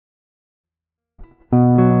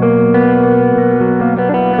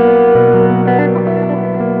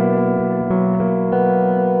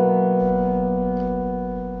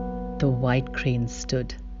white crane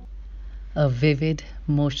stood, a vivid,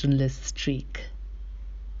 motionless streak.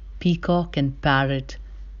 Peacock and parrot,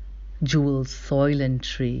 jewel, soil and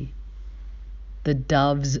tree, the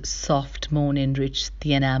dove's soft moan enriched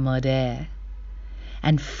the enamored air,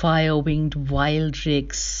 and fire-winged wild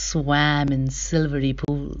drakes swam in silvery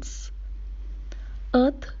pools.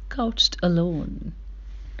 Earth couched alone,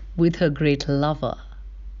 with her great lover,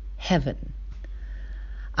 heaven,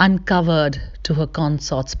 uncovered to her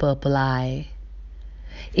consort's purple eye.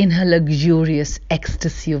 In her luxurious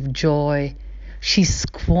ecstasy of joy, she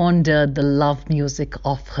squandered the love music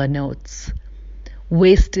of her notes,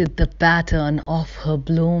 wasted the pattern of her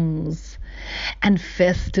blooms, and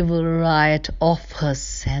festival riot of her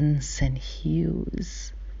scents and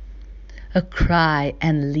hues. A cry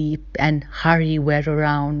and leap and hurry were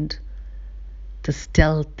around, the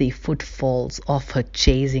stealthy footfalls of her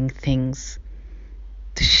chasing things,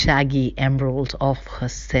 the shaggy emerald of her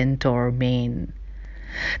centaur mane,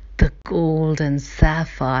 the gold and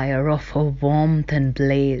sapphire of her warmth and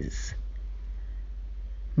blaze.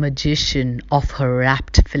 Magician of her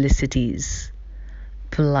rapt felicities,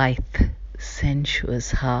 blithe,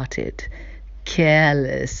 sensuous-hearted,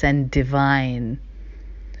 careless and divine,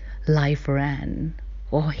 life ran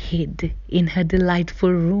or hid in her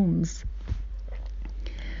delightful rooms.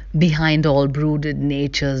 Behind all brooded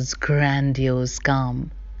nature's grandiose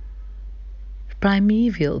calm,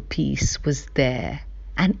 primeval peace was there,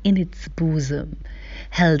 and in its bosom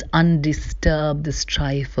held undisturbed the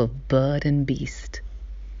strife of bird and beast.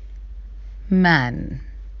 Man,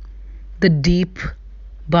 the deep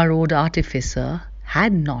burrowed artificer,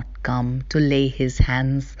 had not come to lay his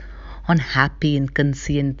hands on happy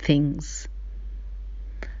inconscient things.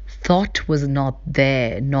 Thought was not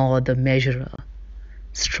there, nor the measurer,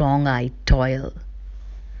 strong-eyed toil.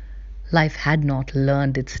 Life had not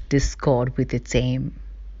learned its discord with its aim.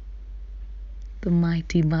 The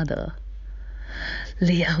mighty mother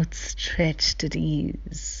lay outstretched at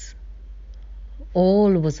ease.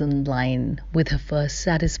 All was in line with her first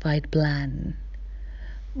satisfied plan.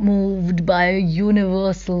 Moved by a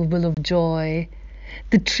universal will of joy,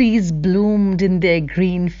 the trees bloomed in their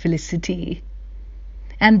green felicity,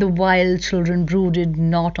 and the wild children brooded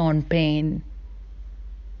not on pain.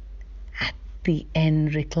 At the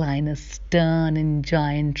end recline a stern and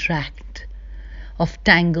giant tract of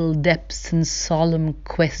tangled depths and solemn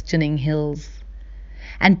questioning hills,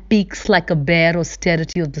 and peaks like a bare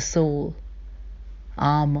austerity of the soul,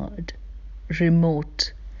 armored,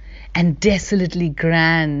 remote, and desolately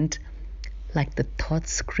grand, like the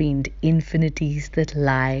thought-screened infinities that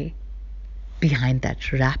lie behind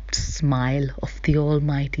that rapt smile of the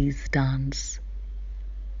Almighty's dance.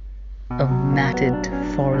 A matted,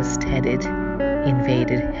 forest-headed,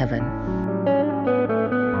 invaded heaven.